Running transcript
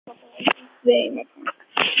Today, in the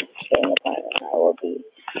podcast, I will be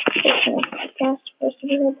taking a podcast for a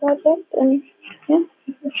particular project, and yeah,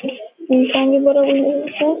 and telling you what I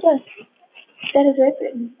will say. That is right,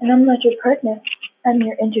 Brittany. And I'm not your partner. I'm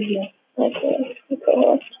your interviewer. Okay,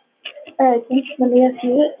 co-host. Alright, then let me ask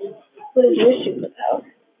you this. What is your superpower?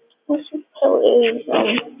 My superpower is,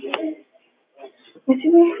 my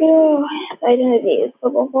superhero identity is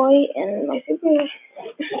purple boy, and my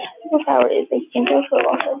superpower is I think I throw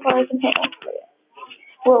off so far I can hit North Korea.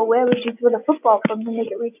 Well, where would you throw the football from to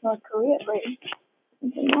make it reach North Korea, Brittany?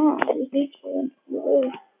 No, I just need to.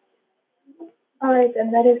 Alright,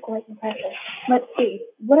 then that is quite impressive. Let's see.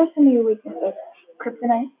 What are some of your weaknesses?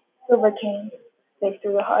 Kryptonite, silver cane, space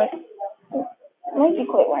through the heart. It might be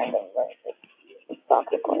quite random, but it's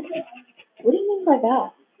soccer players. What do you mean by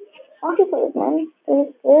that? Soccer players, man.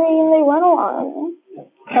 They're scary and they run a lot, man.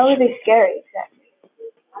 How are they scary, exactly?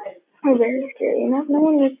 They're very scary. And if no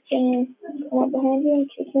one is saying, come up behind you and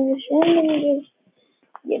kick you in the shin, and you just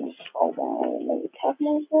get fall down and maybe tap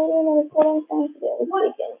more slowly and then it's fall down to the other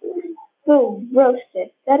big. Boom, roasted.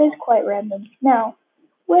 That is quite random. Now,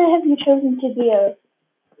 where have you chosen to be a...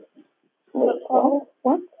 Wait, what?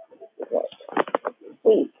 What?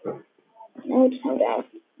 Wait. Now it's time to ask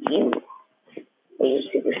you. What your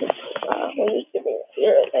superhero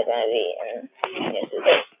identity and yes, it is.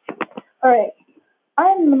 Alright.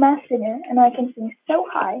 I'm a mass singer, and I can sing so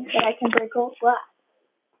high that I can break old glass.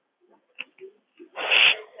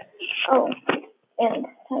 Oh, and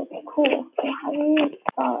okay, cool. So how do you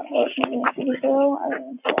thought of making a superhero? I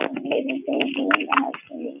mean, it's an amazing thing that has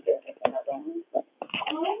me doing it in other ones, but I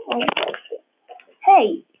don't know. Hey,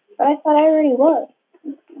 but I thought I already was.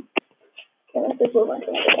 Okay, let's just move on to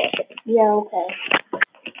another topic. Yeah, okay.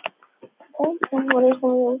 Okay, so what are some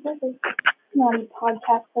of those methods? Naughty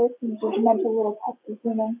podcast host and judgmental little pesky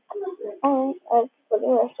human. Alright, for the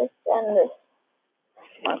rest of this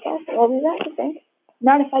podcast, we'll be back, I think.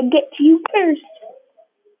 Not if I get to you first.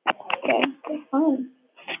 Okay, that's fine.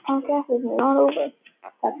 Podcast is not over.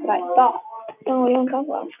 That's what I thought. So we don't talk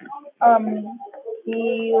about. Do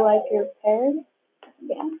you like your parents?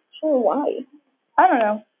 Yeah, sure, why? I don't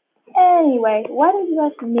know. Anyway, why don't you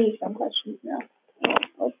ask me some questions now?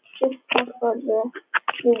 Let's just talk about the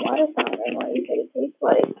water fountain and what you said it tastes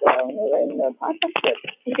like when we were in the podcast script.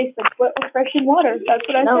 It tastes like wet, refreshing water. That's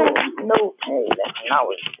what I said. No, Terry, that's not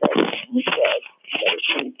what you said. You said that it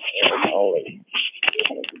tastes only.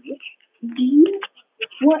 Do you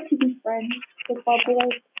want to be friends with football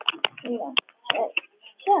boys? Yeah,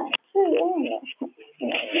 sure, yeah.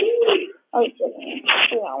 I was joking.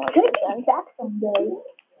 Yeah, I want to be friends. Back someday.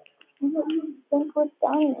 Think we're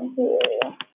done here.